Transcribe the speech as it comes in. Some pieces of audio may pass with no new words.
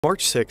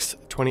March 6,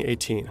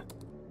 2018.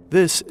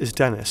 This is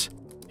Dennis.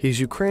 He's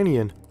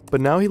Ukrainian,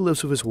 but now he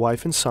lives with his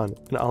wife and son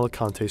in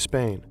Alicante,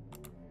 Spain.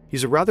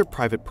 He's a rather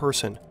private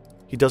person.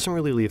 He doesn't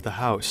really leave the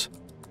house.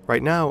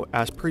 Right now,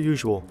 as per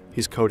usual,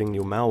 he's coding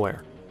new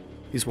malware.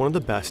 He's one of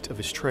the best of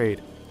his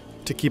trade.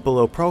 To keep a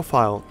low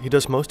profile, he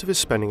does most of his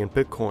spending in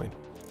Bitcoin.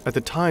 At the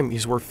time,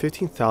 he's worth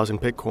 15,000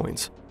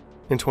 Bitcoins.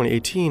 In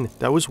 2018,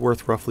 that was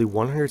worth roughly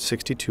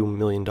 $162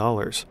 million.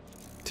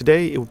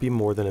 Today, it would be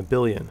more than $1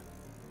 billion.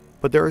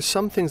 But there are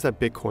some things that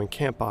Bitcoin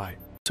can't buy,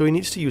 so he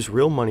needs to use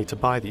real money to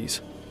buy these,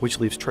 which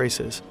leaves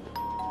traces.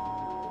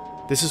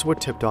 This is what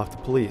tipped off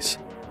the police.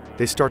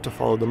 They start to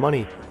follow the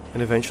money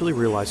and eventually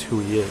realize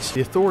who he is.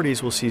 The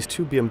authorities will seize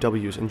 2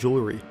 BMWs and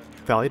jewelry,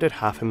 valued at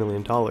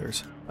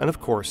 $500,000, and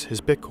of course, his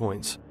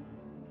Bitcoins.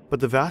 But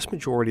the vast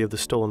majority of the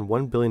stolen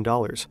 $1 billion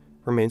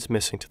remains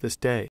missing to this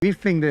day. We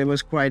think there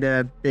was quite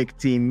a big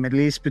team, at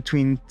least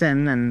between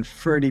 10 and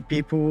 30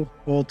 people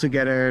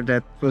altogether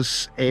that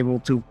was able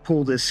to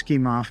pull this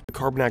scheme off. The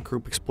Carbanak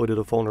group exploited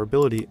a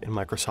vulnerability in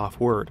Microsoft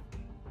Word,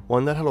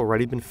 one that had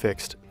already been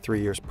fixed 3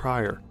 years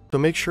prior. So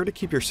make sure to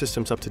keep your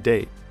systems up to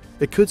date.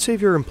 It could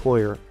save your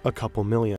employer a couple million.